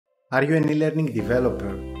Are you an e-learning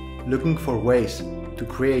developer looking for ways to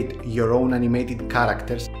create your own animated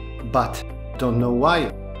characters but don't know why?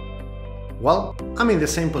 Well, I'm in the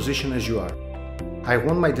same position as you are. I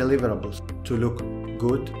want my deliverables to look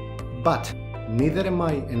good, but neither am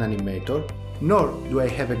I an animator, nor do I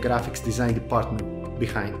have a graphics design department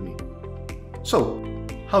behind me. So,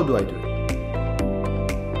 how do I do it?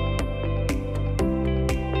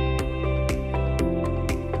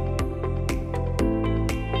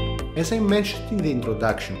 As I mentioned in the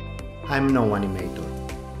introduction, I'm no animator.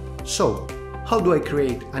 So, how do I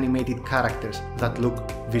create animated characters that look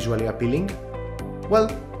visually appealing? Well,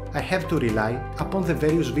 I have to rely upon the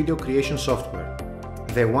various video creation software.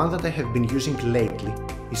 The one that I have been using lately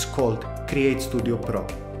is called CreateStudio Pro.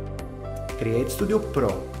 CreateStudio Pro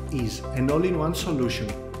is an all-in-one solution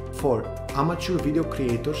for amateur video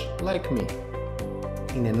creators like me.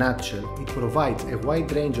 In a nutshell, it provides a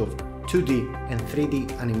wide range of 2D and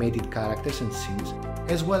 3D animated characters and scenes,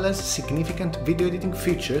 as well as significant video editing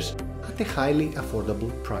features at a highly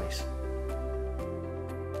affordable price.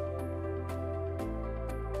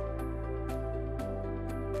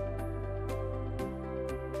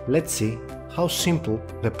 Let's see how simple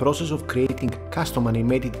the process of creating custom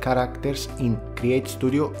animated characters in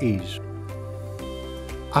CreateStudio is.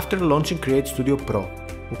 After launching CreateStudio Pro,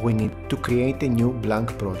 we need to create a new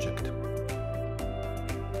blank project.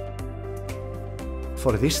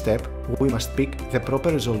 For this step, we must pick the proper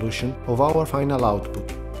resolution of our final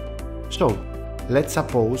output. So, let's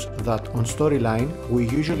suppose that on Storyline we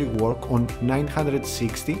usually work on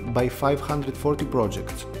 960 by 540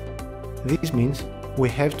 projects. This means we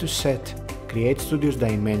have to set CreateStudio's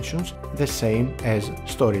dimensions the same as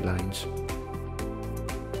Storyline's.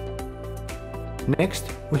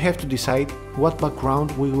 Next, we have to decide what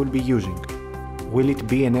background we will be using. Will it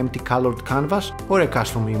be an empty colored canvas or a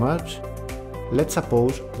custom image? Let's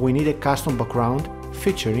suppose we need a custom background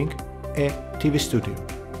featuring a TV studio.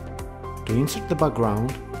 To insert the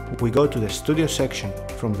background, we go to the Studio section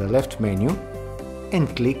from the left menu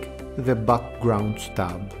and click the Backgrounds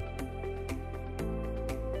tab.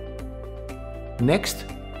 Next,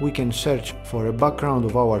 we can search for a background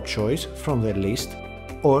of our choice from the list,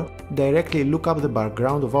 or directly look up the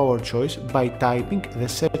background of our choice by typing the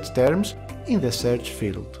search terms in the search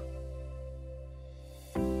field.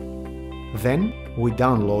 Then we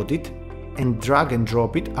download it and drag and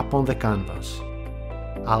drop it upon the canvas.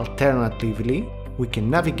 Alternatively, we can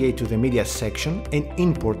navigate to the media section and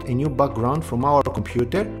import a new background from our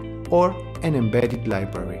computer or an embedded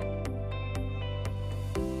library.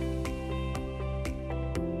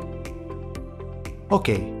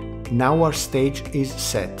 Okay, now our stage is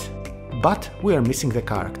set, but we are missing the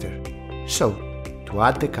character. So, to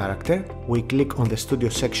add the character, we click on the Studio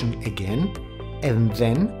section again, and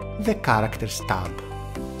then the Characters tab.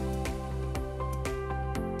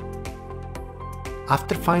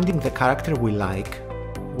 After finding the character we like,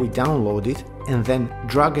 we download it and then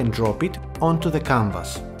drag and drop it onto the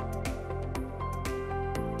canvas.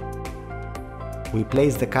 We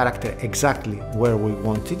place the character exactly where we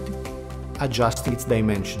want it, adjusting its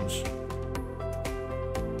dimensions.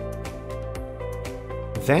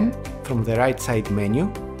 Then, from the right side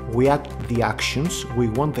menu, we add the actions we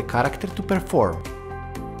want the character to perform.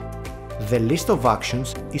 The list of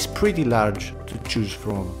actions is pretty large to choose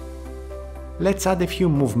from. Let's add a few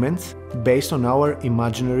movements based on our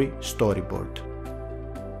imaginary storyboard.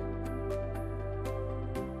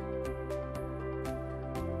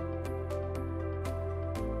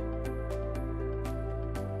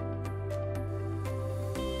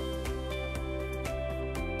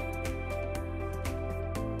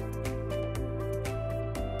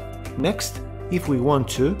 Next, if we want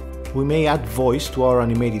to, we may add voice to our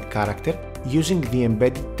animated character using the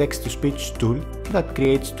embedded text-to-speech tool that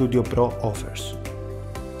CreateStudio Pro offers.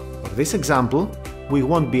 For this example, we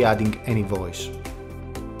won't be adding any voice.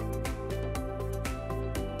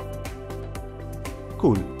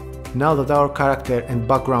 Cool. Now that our character and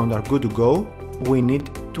background are good to go, we need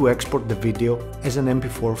to export the video as an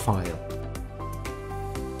MP4 file.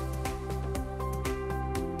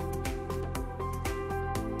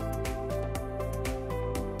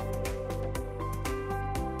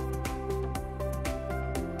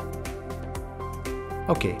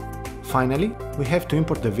 Okay, finally, we have to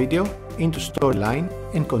import the video into Storyline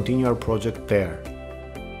and continue our project there.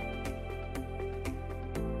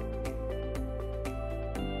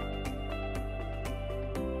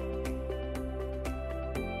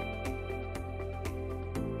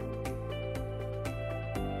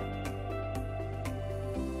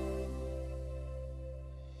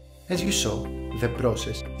 As you saw, the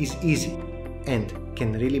process is easy and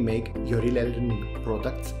can really make your e-learning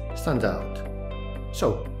products stand out.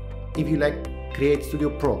 So, if you like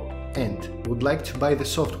CreateStudio Pro and would like to buy the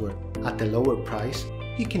software at a lower price,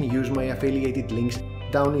 you can use my affiliated links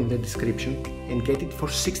down in the description and get it for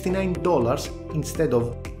 $69 instead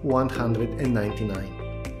of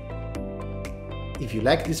 $199. If you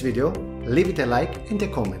like this video, leave it a like and a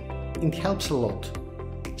comment. It helps a lot.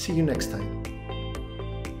 See you next time.